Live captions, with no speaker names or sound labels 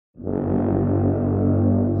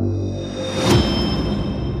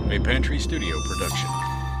a Pantry Studio production.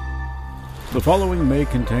 The following may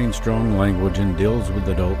contain strong language and deals with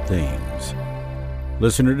adult themes.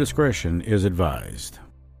 Listener discretion is advised.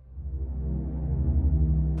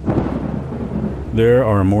 There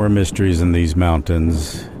are more mysteries in these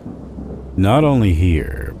mountains, not only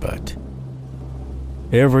here, but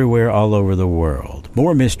everywhere all over the world.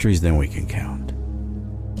 More mysteries than we can count.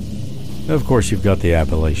 Of course, you've got the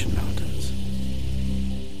Appalachian Mountains.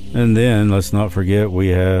 And then, let's not forget, we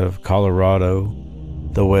have Colorado,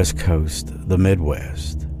 the West Coast, the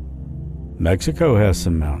Midwest. Mexico has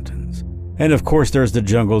some mountains. And of course, there's the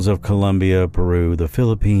jungles of Colombia, Peru, the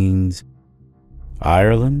Philippines,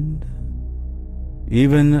 Ireland,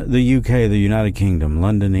 even the UK, the United Kingdom,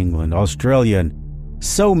 London, England, Australia, and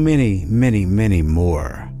so many, many, many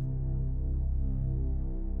more.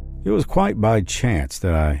 It was quite by chance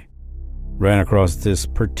that I ran across this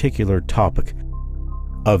particular topic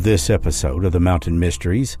of this episode of the Mountain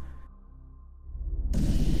Mysteries,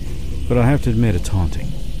 but I have to admit it's haunting.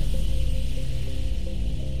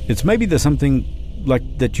 It's maybe something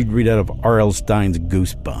like that you'd read out of R.L. Stine's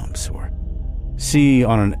Goosebumps or see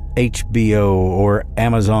on an HBO or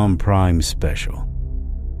Amazon Prime special.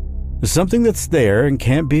 Something that's there and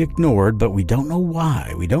can't be ignored, but we don't know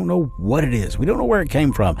why. We don't know what it is. We don't know where it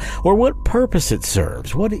came from or what purpose it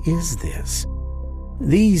serves. What is this?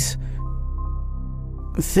 These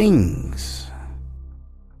things.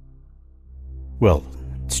 Well,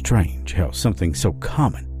 it's strange how something so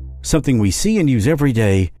common, something we see and use every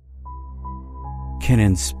day, can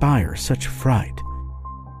inspire such fright,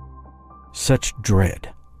 such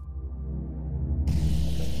dread,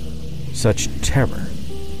 such terror.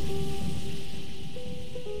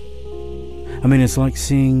 I mean, it's like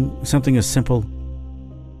seeing something as simple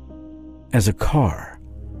as a car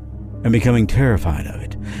and becoming terrified of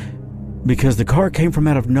it because the car came from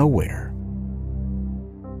out of nowhere.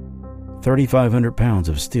 3,500 pounds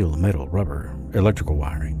of steel, metal, rubber, electrical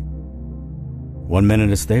wiring. 1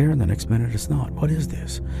 minute it's there and the next minute it's not. What is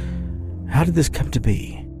this? How did this come to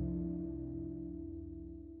be?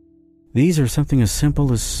 These are something as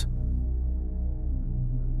simple as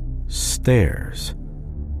stairs.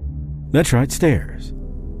 That's right, stairs.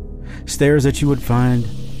 Stairs that you would find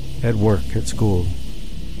at work, at school.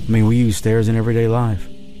 I mean, we use stairs in everyday life.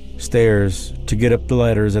 Stairs to get up the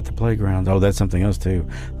ladders at the playground. Oh, that's something else too.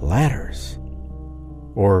 Ladders.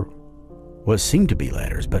 Or what seem to be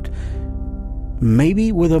ladders, but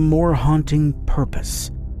maybe with a more haunting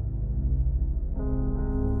purpose.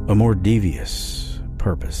 A more devious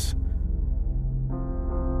purpose.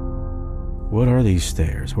 What are these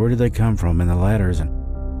stairs? Where did they come from? And the ladders? And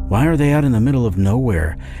why are they out in the middle of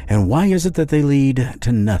nowhere? And why is it that they lead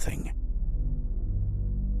to nothing?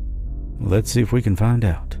 Let's see if we can find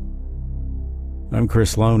out. I'm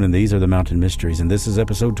Chris Sloan, and these are the Mountain Mysteries, and this is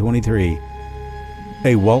episode 23,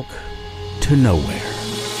 A Walk to Nowhere.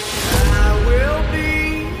 I will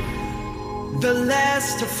be the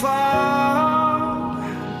last to fall.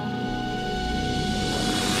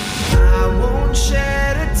 I won't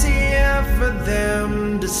shed a tear for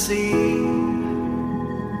them to see.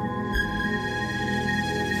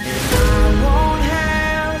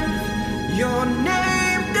 Your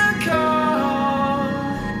name to call,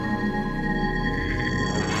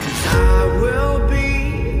 'cause I will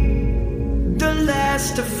be the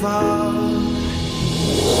last to fall.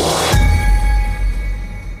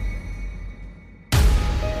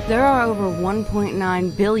 There are over 1.9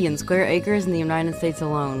 billion square acres in the United States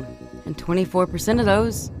alone, and 24% of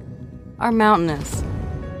those are mountainous.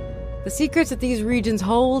 The secrets that these regions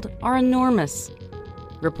hold are enormous.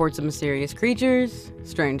 Reports of mysterious creatures,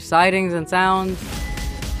 strange sightings and sounds,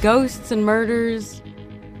 ghosts and murders,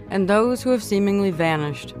 and those who have seemingly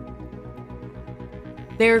vanished.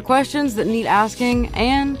 They are questions that need asking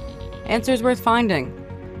and answers worth finding.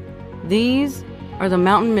 These are the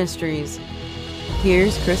Mountain Mysteries.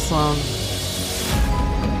 Here's Chris Sloan.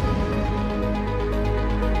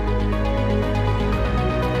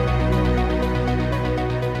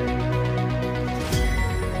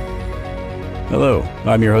 Hello,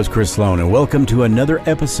 I'm your host Chris Sloan, and welcome to another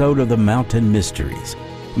episode of the Mountain Mysteries.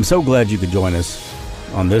 I'm so glad you could join us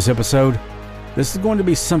on this episode. This is going to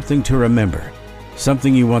be something to remember,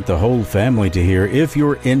 something you want the whole family to hear if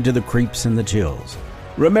you're into the creeps and the chills.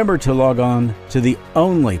 Remember to log on to the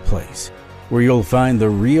only place where you'll find the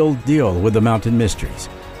real deal with the Mountain Mysteries.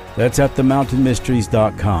 That's at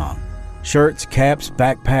themountainmysteries.com. Shirts, caps,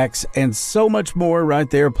 backpacks, and so much more right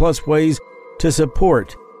there, plus ways to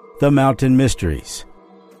support the Mountain Mysteries.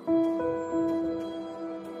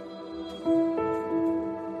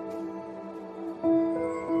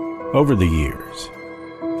 Over the years,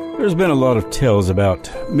 There's been a lot of tales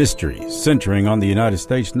about mysteries centering on the United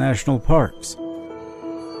States national parks.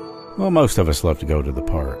 Well, most of us love to go to the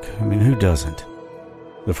park. I mean, who doesn't?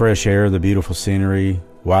 The fresh air, the beautiful scenery,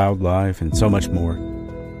 wildlife, and so much more.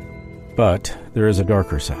 But there is a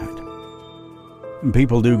darker side.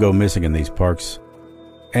 People do go missing in these parks,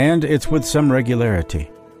 and it's with some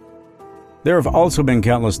regularity. There have also been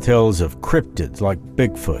countless tales of cryptids like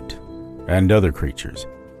Bigfoot and other creatures,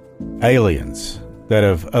 aliens that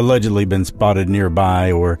have allegedly been spotted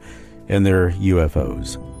nearby or in their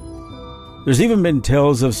UFOs. There's even been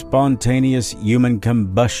tales of spontaneous human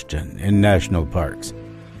combustion in national parks.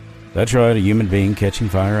 That's right, a human being catching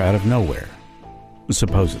fire out of nowhere,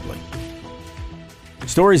 supposedly.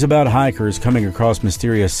 Stories about hikers coming across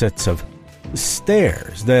mysterious sets of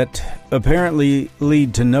stairs that apparently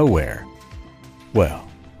lead to nowhere. Well,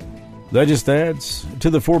 that just adds to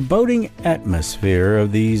the foreboding atmosphere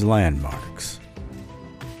of these landmarks.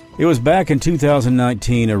 It was back in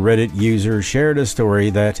 2019 a Reddit user shared a story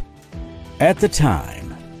that, at the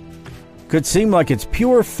time, could seem like it's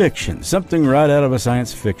pure fiction, something right out of a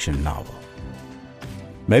science fiction novel.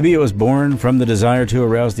 Maybe it was born from the desire to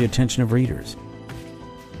arouse the attention of readers.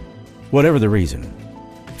 Whatever the reason,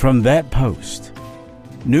 from that post,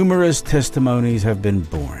 numerous testimonies have been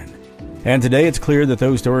born, and today it's clear that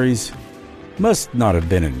those stories must not have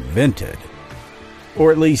been invented,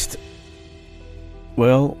 or at least,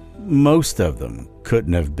 well, most of them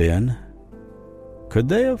couldn't have been. Could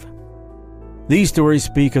they have? These stories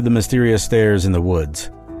speak of the mysterious stairs in the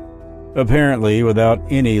woods, apparently without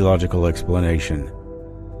any logical explanation.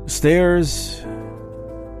 Stairs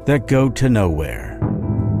that go to nowhere.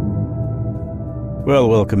 Well,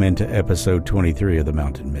 welcome into episode 23 of the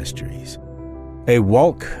Mountain Mysteries. A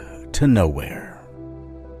walk to nowhere.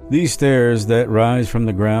 These stairs that rise from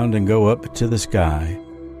the ground and go up to the sky,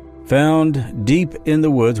 found deep in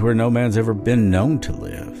the woods where no man's ever been known to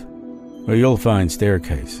live, where you'll find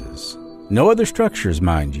staircases. No other structures,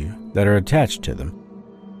 mind you, that are attached to them.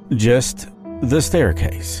 Just the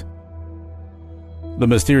staircase. The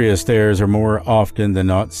mysterious stairs are more often than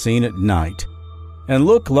not seen at night and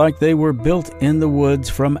look like they were built in the woods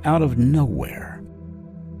from out of nowhere.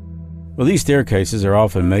 Well, these staircases are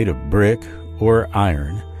often made of brick or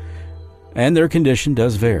iron, and their condition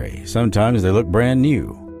does vary. Sometimes they look brand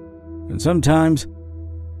new, and sometimes,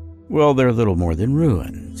 well, they're little more than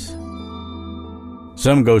ruins.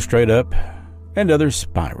 Some go straight up, and others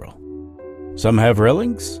spiral. Some have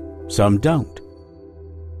railings, some don't.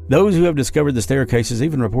 Those who have discovered the staircases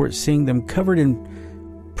even report seeing them covered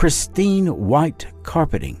in pristine white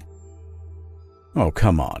carpeting. Oh,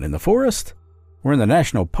 come on, in the forest? Or in the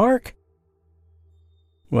national park?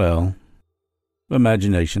 Well,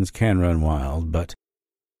 imaginations can run wild, but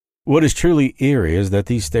what is truly eerie is that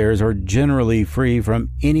these stairs are generally free from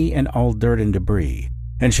any and all dirt and debris,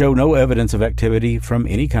 and show no evidence of activity from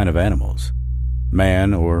any kind of animals,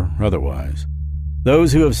 man or otherwise.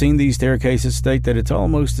 Those who have seen these staircases state that it's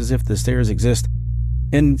almost as if the stairs exist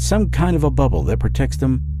in some kind of a bubble that protects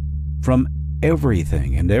them from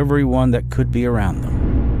everything and everyone that could be around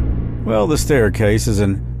them. Well, the staircase is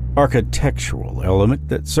an architectural element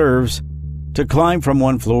that serves to climb from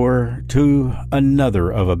one floor to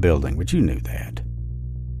another of a building, but you knew that.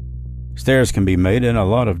 Stairs can be made in a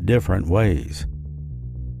lot of different ways.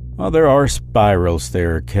 Well, there are spiral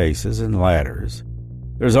staircases and ladders.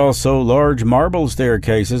 There's also large marble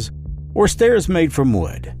staircases or stairs made from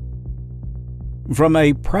wood. From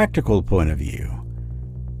a practical point of view,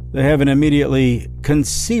 they have an immediately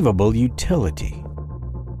conceivable utility.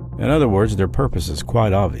 In other words, their purpose is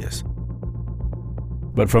quite obvious.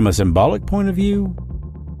 But from a symbolic point of view,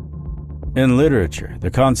 in literature,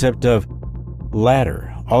 the concept of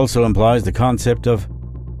ladder also implies the concept of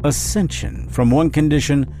ascension from one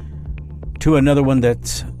condition to another one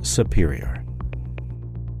that's superior.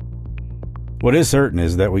 What is certain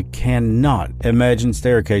is that we cannot imagine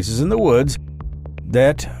staircases in the woods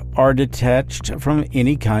that are detached from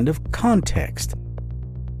any kind of context.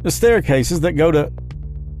 The staircases that go to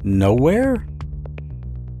nowhere?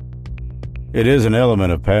 It is an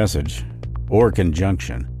element of passage or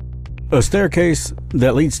conjunction. A staircase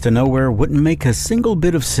that leads to nowhere wouldn't make a single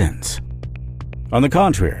bit of sense. On the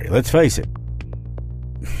contrary, let's face it,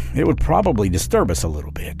 it would probably disturb us a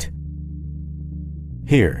little bit.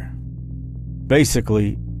 Here,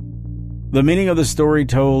 basically, the meaning of the story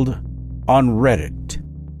told on Reddit.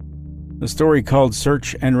 The story called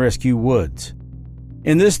Search and Rescue Woods.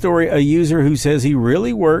 In this story, a user who says he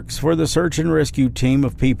really works for the search and rescue team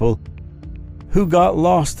of people who got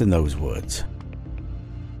lost in those woods.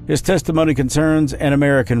 His testimony concerns an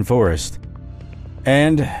American forest,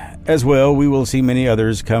 and as well, we will see many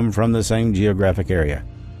others come from the same geographic area.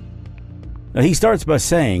 Now, he starts by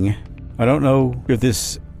saying, I don't know if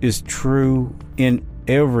this is true in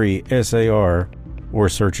every SAR or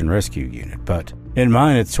search and rescue unit, but in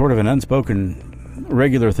mine it's sort of an unspoken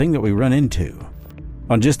regular thing that we run into.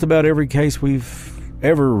 On just about every case we've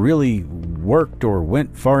ever really worked or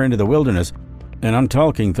went far into the wilderness, and I'm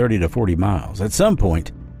talking 30 to 40 miles, at some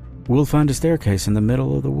point we'll find a staircase in the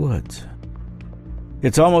middle of the woods.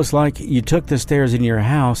 It's almost like you took the stairs in your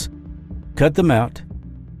house, cut them out,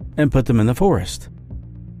 and put them in the forest.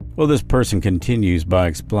 Well, this person continues by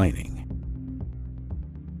explaining.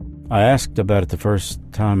 I asked about it the first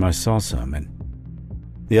time I saw some, and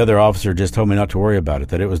the other officer just told me not to worry about it,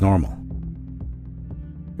 that it was normal.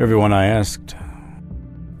 Everyone I asked,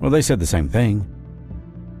 well, they said the same thing.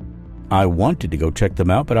 I wanted to go check them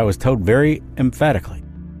out, but I was told very emphatically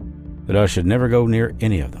that I should never go near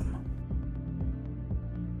any of them.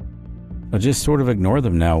 I just sort of ignore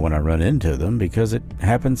them now when I run into them because it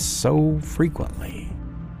happens so frequently.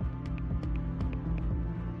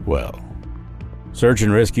 Well, Search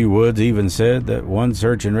and Rescue Woods even said that one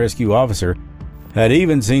search and rescue officer had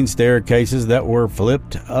even seen staircases that were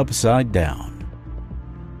flipped upside down.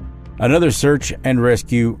 Another search and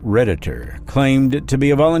rescue Redditor claimed to be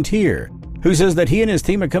a volunteer who says that he and his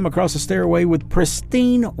team had come across a stairway with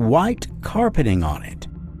pristine white carpeting on it.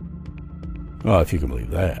 Well, if you can believe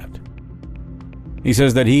that. He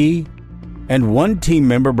says that he and one team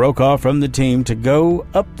member broke off from the team to go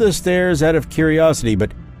up the stairs out of curiosity,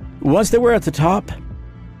 but once they were at the top,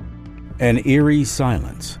 an eerie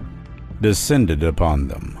silence descended upon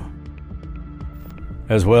them,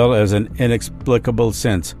 as well as an inexplicable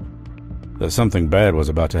sense that something bad was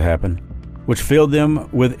about to happen, which filled them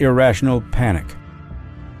with irrational panic.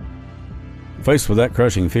 Faced with that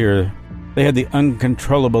crushing fear, they had the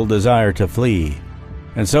uncontrollable desire to flee,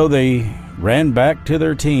 and so they ran back to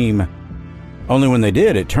their team. Only when they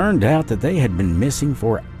did, it turned out that they had been missing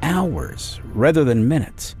for hours rather than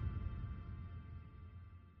minutes.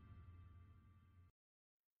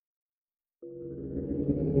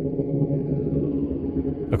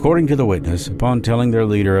 According to the witness, upon telling their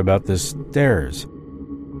leader about the stairs,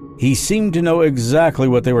 he seemed to know exactly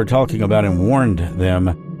what they were talking about and warned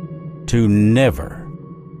them to never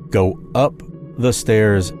go up the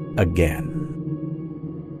stairs again.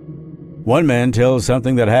 One man tells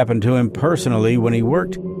something that happened to him personally when he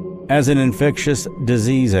worked as an infectious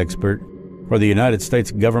disease expert for the United States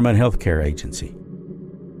Government Healthcare Agency.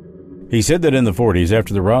 He said that in the 40s,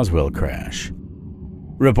 after the Roswell crash,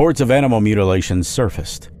 reports of animal mutilation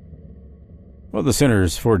surfaced. Well, the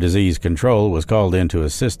Centers for Disease Control was called in to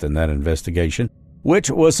assist in that investigation,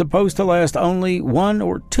 which was supposed to last only 1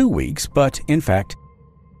 or 2 weeks, but in fact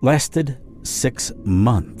lasted 6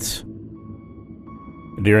 months.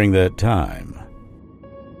 During that time,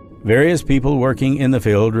 various people working in the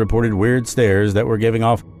field reported weird stairs that were giving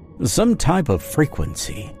off some type of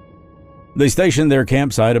frequency. They stationed their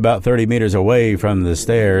campsite about 30 meters away from the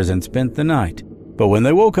stairs and spent the night. But when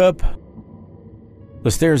they woke up,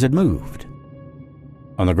 the stairs had moved.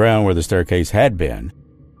 On the ground where the staircase had been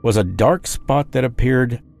was a dark spot that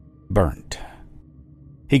appeared burnt.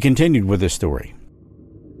 He continued with his story.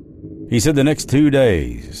 He said the next 2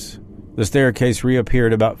 days, the staircase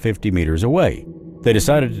reappeared about 50 meters away. They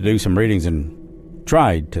decided to do some readings and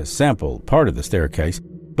tried to sample part of the staircase,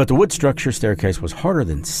 but the wood structure staircase was harder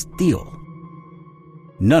than steel.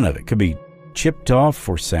 None of it could be chipped off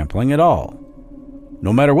for sampling at all,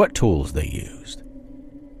 no matter what tools they used.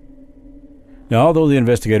 Now, although the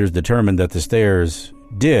investigators determined that the stairs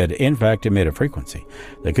did, in fact, emit a frequency,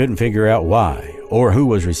 they couldn't figure out why or who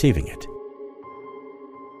was receiving it.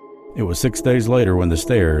 It was 6 days later when the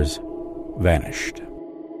stairs vanished.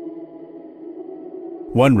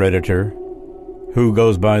 One Redditor, who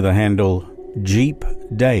goes by the handle Jeep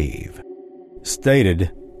Dave,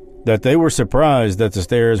 stated that they were surprised that the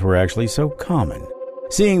stairs were actually so common,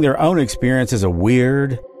 seeing their own experience as a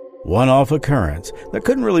weird, one-off occurrence that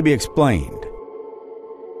couldn't really be explained.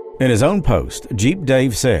 In his own post, Jeep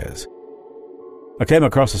Dave says, I came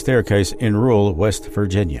across a staircase in rural West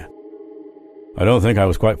Virginia. I don't think I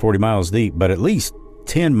was quite 40 miles deep, but at least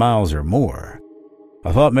 10 miles or more.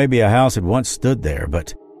 I thought maybe a house had once stood there,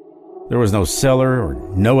 but there was no cellar or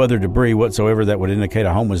no other debris whatsoever that would indicate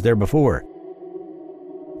a home was there before.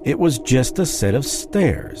 It was just a set of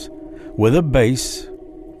stairs with a base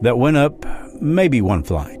that went up maybe 1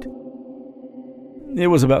 flight. It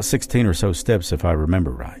was about 16 or so steps, if I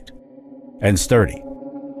remember right. And sturdy.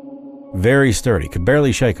 Very sturdy. Could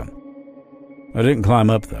barely shake them. I didn't climb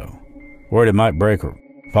up, though. Worried it might break or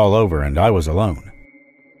fall over, and I was alone.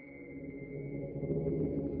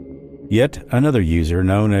 Yet another user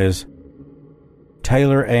known as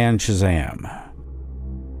Taylor Ann Shazam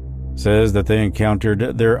says that they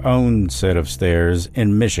encountered their own set of stairs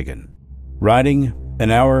in Michigan, riding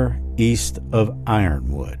an hour east of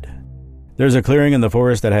Ironwood. There's a clearing in the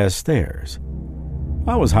forest that has stairs.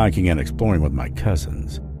 I was hiking and exploring with my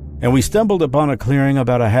cousins, and we stumbled upon a clearing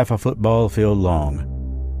about a half a football field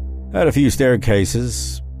long. Had a few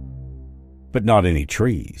staircases, but not any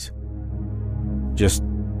trees. Just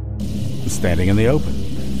standing in the open.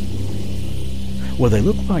 Well, they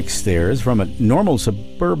looked like stairs from a normal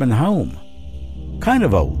suburban home. Kind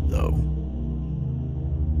of old, though.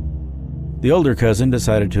 The older cousin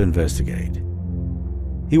decided to investigate.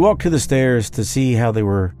 He walked to the stairs to see how they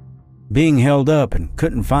were being held up and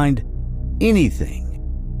couldn't find anything,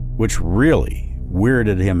 which really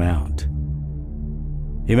weirded him out.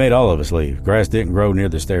 He made all of us leave. Grass didn't grow near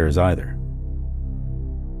the stairs either.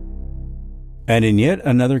 And in yet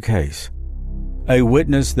another case, a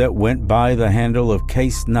witness that went by the handle of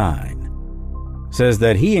Case 9 says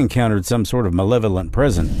that he encountered some sort of malevolent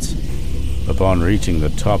presence upon reaching the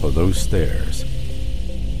top of those stairs.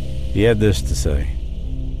 He had this to say: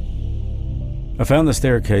 I found the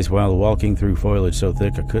staircase while walking through foliage so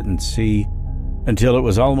thick I couldn't see until it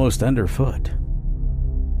was almost underfoot.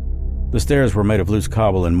 The stairs were made of loose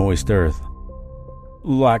cobble and moist earth,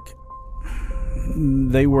 like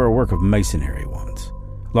they were a work of masonry once,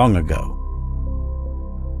 long ago.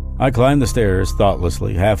 I climbed the stairs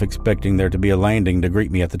thoughtlessly, half expecting there to be a landing to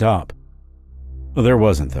greet me at the top. There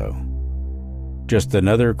wasn't, though. Just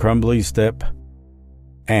another crumbly step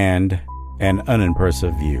and an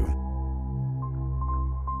unimpressive view.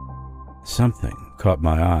 Something caught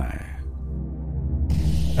my eye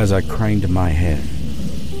as I craned my head.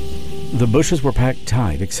 The bushes were packed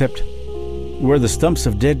tight, except where the stumps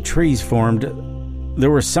of dead trees formed,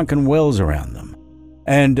 there were sunken wells around them.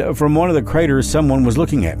 And from one of the craters, someone was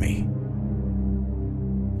looking at me.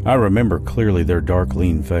 I remember clearly their dark,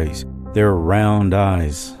 lean face, their round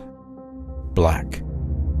eyes, black.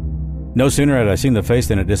 No sooner had I seen the face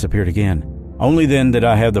than it disappeared again. Only then did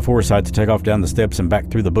I have the foresight to take off down the steps and back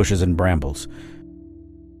through the bushes and brambles.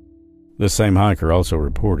 This same hiker also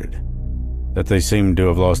reported that they seemed to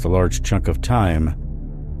have lost a large chunk of time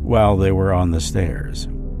while they were on the stairs.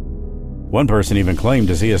 One person even claimed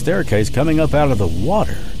to see a staircase coming up out of the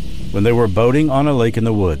water when they were boating on a lake in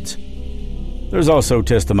the woods. There's also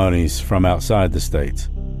testimonies from outside the states.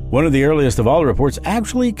 One of the earliest of all reports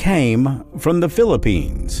actually came from the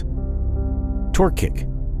Philippines. Torkik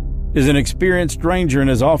is an experienced ranger and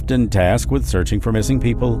is often tasked with searching for missing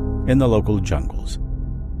people in the local jungles.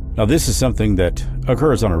 Now, this is something that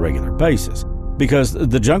occurs on a regular basis because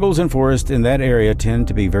the jungles and forests in that area tend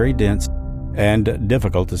to be very dense and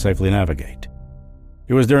difficult to safely navigate.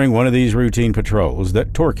 It was during one of these routine patrols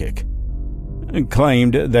that Torkik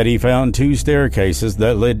claimed that he found 2 staircases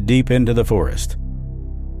that led deep into the forest.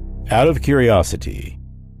 Out of curiosity,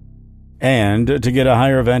 and to get a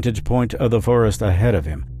higher vantage point of the forest ahead of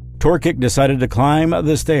him, Torkik decided to climb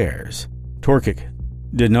the stairs. Torkik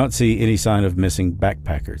did not see any sign of missing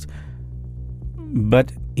backpackers,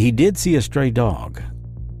 but he did see a stray dog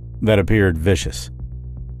that appeared vicious.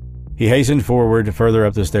 He hastened forward further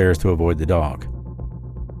up the stairs to avoid the dog.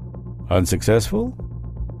 Unsuccessful?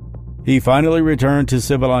 He finally returned to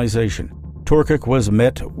civilization. Torkik was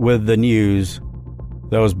met with the news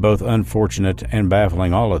that was both unfortunate and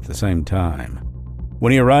baffling all at the same time.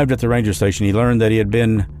 When he arrived at the ranger station, he learned that he had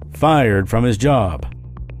been fired from his job.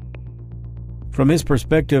 From his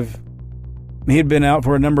perspective, he had been out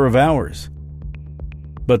for a number of hours.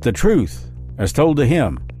 But the truth, as told to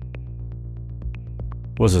him,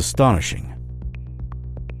 was astonishing.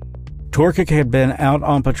 Torkik had been out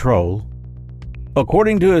on patrol,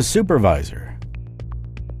 according to his supervisor,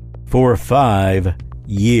 for 5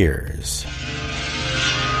 years.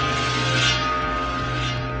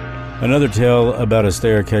 Another tale about a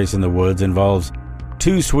staircase in the woods involves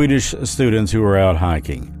 2 Swedish students who were out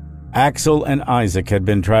hiking. Axel and Isaac had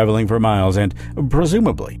been traveling for miles and,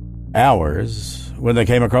 presumably, hours when they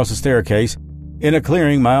came across a staircase in a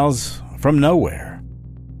clearing miles from nowhere.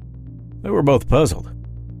 They were both puzzled,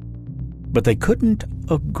 but they couldn't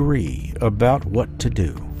agree about what to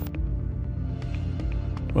do.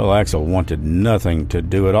 Well, Axel wanted nothing to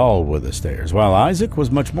do at all with the stairs, while Isaac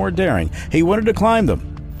was much more daring. He wanted to climb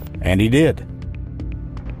them, and he did.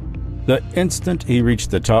 The instant he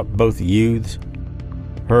reached the top, both youths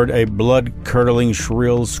heard a blood-curdling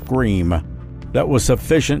shrill scream that was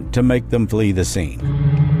sufficient to make them flee the scene.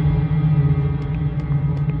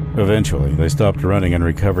 Eventually, they stopped running and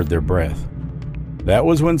recovered their breath. That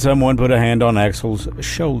was when someone put a hand on Axel's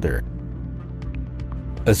shoulder.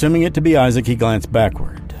 Assuming it to be Isaac, he glanced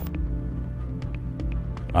backward.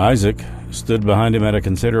 Isaac stood behind him at a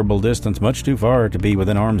considerable distance, much too far to be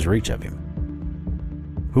within arm's reach of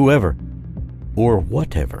him. Whoever, or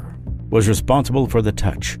whatever, was responsible for the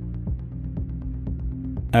touch.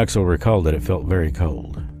 Axel recalled that it felt very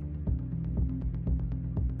cold.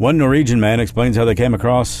 One Norwegian man explains how they came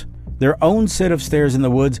across their own set of stairs in the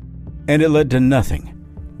woods, and it led to nothing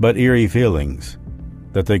but eerie feelings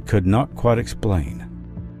that they could not quite explain.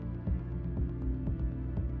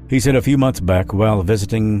 He said a few months back, while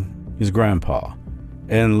visiting his grandpa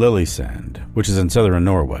in Lillesand, which is in southern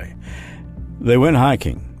Norway, they went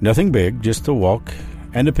hiking. Nothing big, just a walk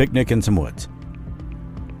and a picnic in some woods.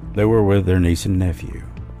 They were with their niece and nephew,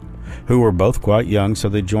 who were both quite young, so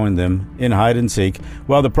they joined them in hide-and-seek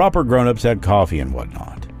while the proper grown-ups had coffee and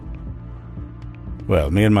whatnot.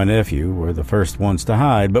 Well, me and my nephew were the first ones to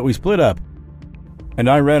hide, but we split up, and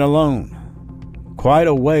I ran alone, quite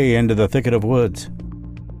a way into the thicket of woods.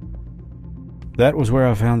 That was where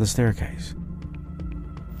I found the staircase.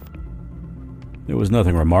 It was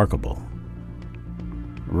nothing remarkable.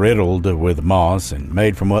 Riddled with moss and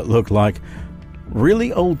made from what looked like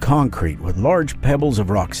really old concrete with large pebbles of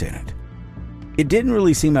rocks in it. It didn't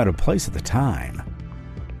really seem out of place at the time.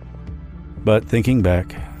 But thinking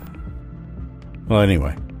back, well,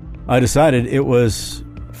 anyway, I decided it was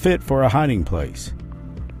fit for a hiding place.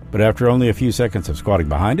 But after only a few seconds of squatting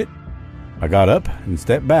behind it, I got up and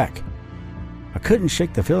stepped back. I couldn't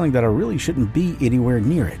shake the feeling that I really shouldn't be anywhere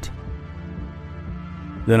near it.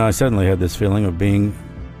 Then I suddenly had this feeling of being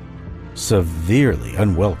severely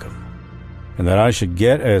unwelcome, and that I should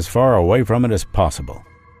get as far away from it as possible.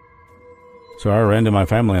 So I ran to my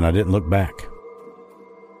family and I didn't look back.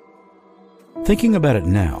 Thinking about it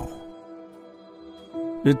now,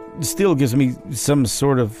 it still gives me some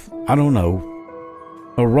sort of, I don't know,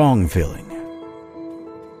 a wrong feeling.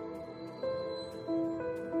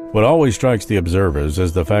 What always strikes the observers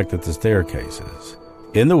is the fact that the staircases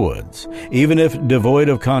in the woods, even if devoid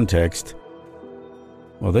of context,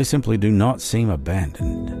 well, they simply do not seem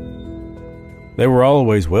abandoned. They were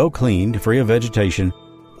always well cleaned, free of vegetation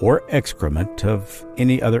or excrement of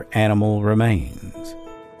any other animal remains.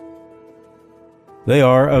 They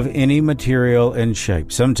are of any material and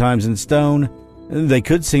shape. Sometimes in stone, they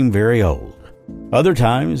could seem very old. Other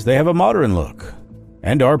times, they have a modern look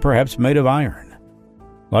and are perhaps made of iron,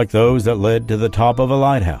 like those that led to the top of a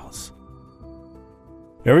lighthouse.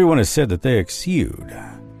 Everyone has said that they exude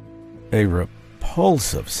a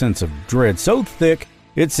repulsive sense of dread so thick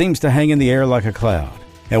it seems to hang in the air like a cloud,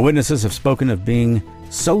 and witnesses have spoken of being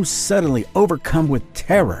so suddenly overcome with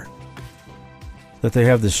terror that they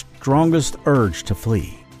have the strongest urge to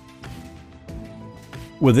flee.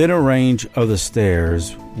 Within a range of the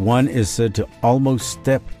stairs, one is said to almost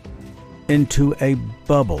step into a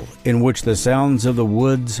bubble in which the sounds of the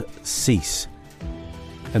woods cease,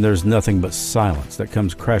 and there's nothing but silence that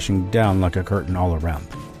comes crashing down like a curtain all around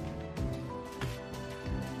them.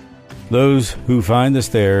 Those who find the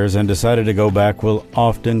stairs and decided to go back will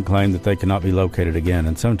often claim that they cannot be located again,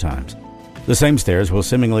 and sometimes the same stairs will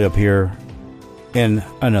seemingly appear in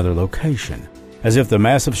another location, as if the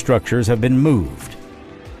massive structures have been moved.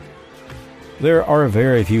 There are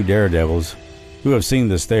very few daredevils who have seen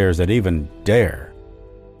the stairs that even dare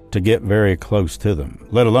to get very close to them,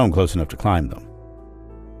 let alone close enough to climb them.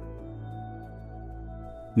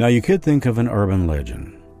 Now, you could think of an urban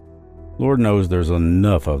legend. Lord knows there's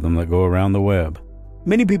enough of them that go around the web.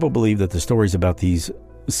 Many people believe that the stories about these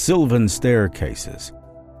sylvan staircases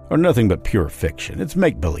are nothing but pure fiction. It's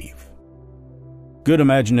make-believe. Good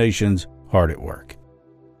imagination's hard at work.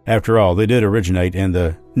 After all, they did originate in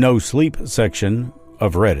the No Sleep section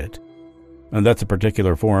of Reddit, and that's a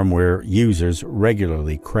particular forum where users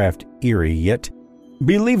regularly craft eerie yet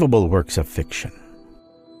believable works of fiction.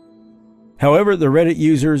 However, the Reddit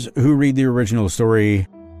users who read the original story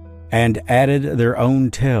and added their own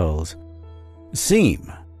tales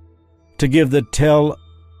seem to give the tale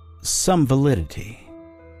some validity.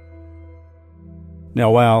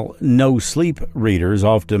 Now, while No Sleep readers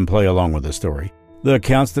often play along with the story, the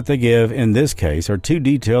accounts that they give in this case are too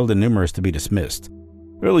detailed and numerous to be dismissed,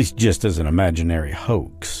 or at least just as an imaginary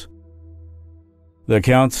hoax. The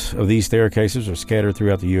accounts of these staircases are scattered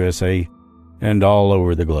throughout the USA and all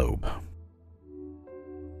over the globe.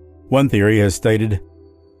 One theory has stated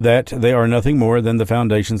that they are nothing more than the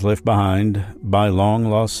foundations left behind by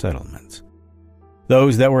long-lost settlements,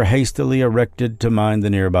 those that were hastily erected to mine the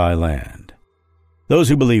nearby land. Those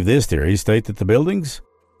who believe this theory state that the buildings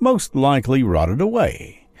most likely rotted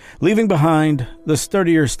away, leaving behind the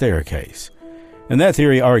sturdier staircase, and that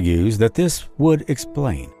theory argues that this would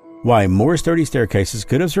explain why more sturdy staircases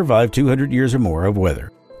could have survived 200 years or more of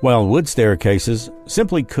weather, while wood staircases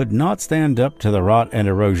simply could not stand up to the rot and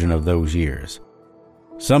erosion of those years.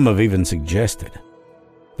 Some have even suggested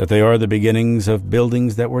that they are the beginnings of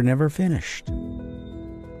buildings that were never finished.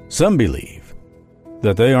 Some believe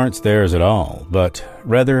that they aren't stairs at all, but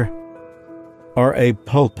rather are a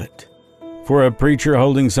pulpit for a preacher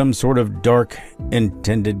holding some sort of dark,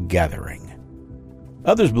 intended gathering.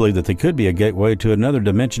 Others believe that they could be a gateway to another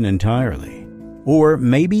dimension entirely, or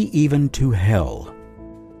maybe even to hell.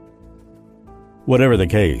 Whatever the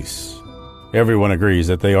case, everyone agrees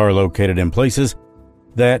that they are located in places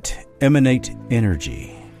that emanate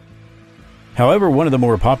energy. However, one of the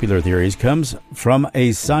more popular theories comes from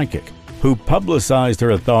a psychic who publicized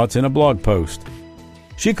her thoughts in a blog post.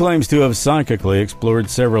 She claims to have psychically explored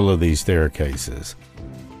several of these staircases.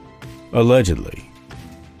 Allegedly,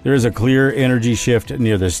 there is a clear energy shift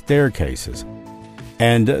near the staircases,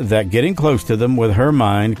 and that getting close to them with her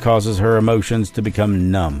mind causes her emotions to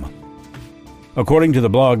become numb. According to the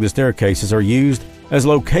blog, the staircases are used as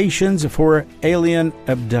locations for alien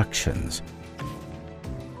abductions.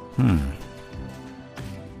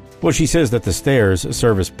 Well, she says that the stairs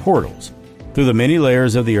serve as portals through the many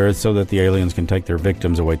layers of the earth so that the aliens can take their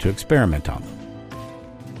victims away to experiment on them.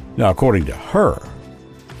 Now, according to her,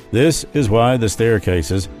 this is why the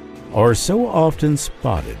staircases are so often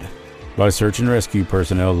spotted by search and rescue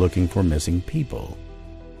personnel looking for missing people.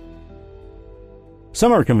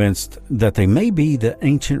 Some are convinced that they may be the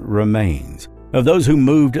ancient remains of those who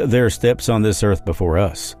moved their steps on this earth before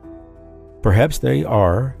us. Perhaps they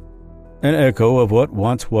are an echo of what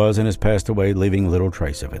once was and has passed away, leaving little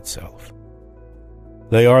trace of itself.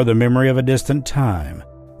 They are the memory of a distant time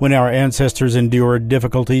when our ancestors endured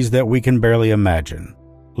difficulties that we can barely imagine,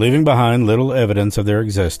 leaving behind little evidence of their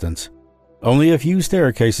existence, only a few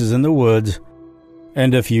staircases in the woods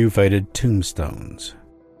and a few faded tombstones.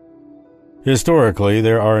 Historically,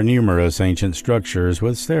 there are numerous ancient structures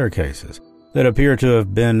with staircases that appear to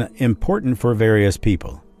have been important for various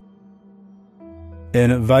people.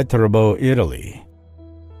 In Viterbo, Italy,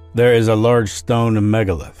 there is a large stone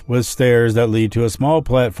megalith with stairs that lead to a small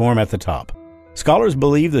platform at the top. Scholars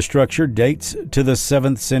believe the structure dates to the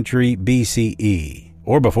 7th century BCE,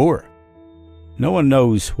 or before. No one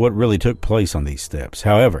knows what really took place on these steps.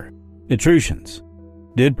 However, Etruscans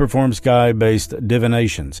did perform sky-based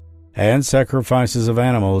divinations and sacrifices of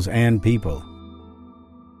animals and people.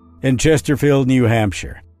 In Chesterfield, New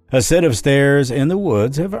Hampshire, a set of stairs in the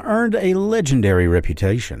woods have earned a legendary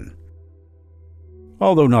reputation.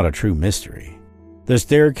 Although not a true mystery, the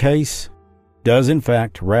staircase does in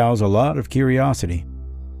fact rouse a lot of curiosity.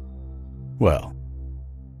 Well,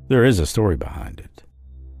 there is a story behind it.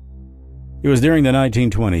 It was during the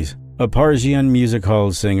 1920s, a Parisian music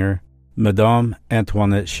hall singer, Madame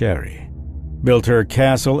Antoinette Chéri, built her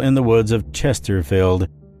castle in the woods of Chesterfield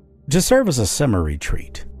to serve as a summer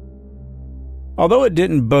retreat. Although it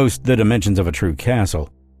didn't boast the dimensions of a true castle,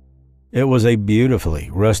 it was a beautifully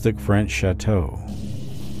rustic French chateau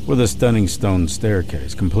with a stunning stone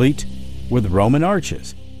staircase, complete with Roman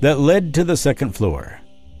arches that led to the second floor.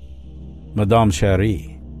 Madame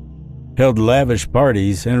Chéri held lavish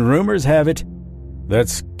parties, and rumors have it that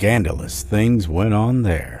scandalous things went on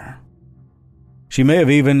there. She may have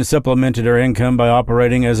even supplemented her income by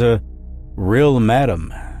operating as a real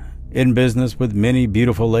madam in business with many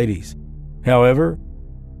beautiful ladies. However,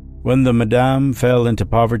 when the madame fell into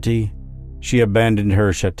poverty, she abandoned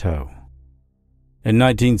her chateau. In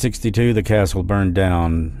 1962, the castle burned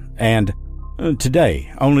down, and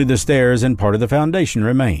today, only the stairs and part of the foundation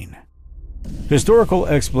remain. Historical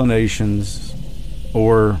explanations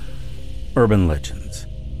or urban legends.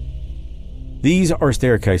 These are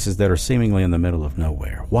staircases that are seemingly in the middle of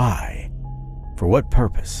nowhere. Why? For what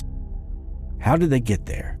purpose? How did they get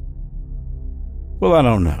there? Well, I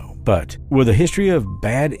don't know, but with a history of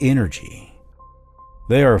bad energy,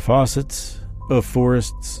 they are faucets of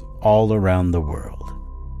forests all around the world.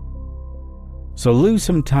 So lose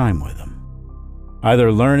some time with them,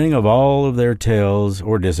 either learning of all of their tales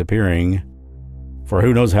or disappearing for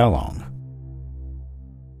who knows how long.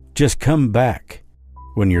 Just come back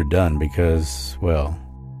when you're done because, well,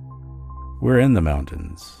 we're in the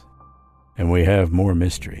mountains and we have more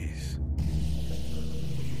mysteries.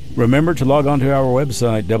 Remember to log on to our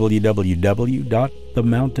website,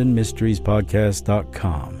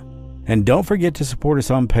 www.themountainmysteriespodcast.com. And don't forget to support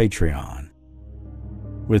us on Patreon.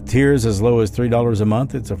 With tiers as low as $3 a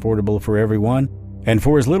month, it's affordable for everyone. And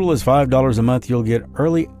for as little as $5 a month, you'll get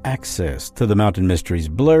early access to the Mountain Mysteries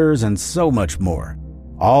blurs and so much more.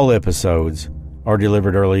 All episodes are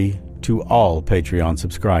delivered early to all Patreon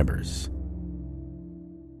subscribers.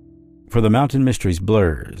 for the Mountain Mysteries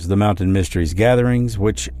Blurs, the Mountain Mysteries Gatherings,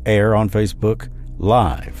 which air on Facebook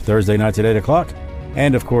live Thursday nights at 8 o'clock,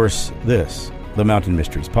 and of course, this, the Mountain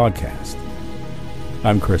Mysteries Podcast.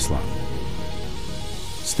 I'm Chris Lund.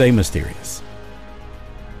 Stay mysterious.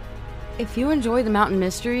 If you enjoy the Mountain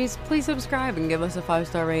Mysteries, please subscribe and give us a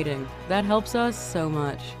 5-star rating. That helps us so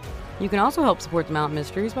much. You can also help support the Mountain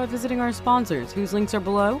Mysteries by visiting our sponsors, whose links are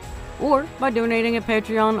below, or by donating at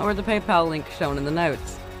Patreon or the PayPal link shown in the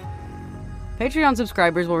notes. Patreon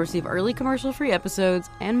subscribers will receive early commercial-free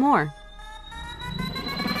episodes and more.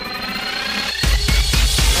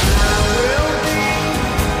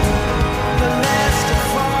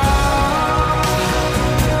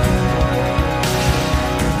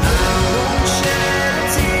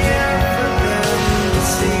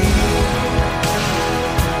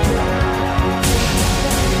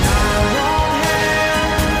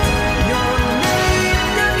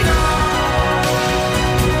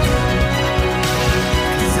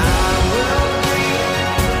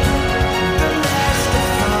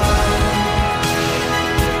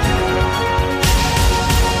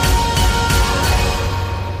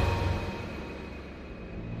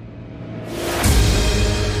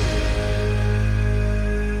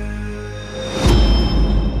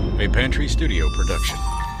 A Pantry Studio production.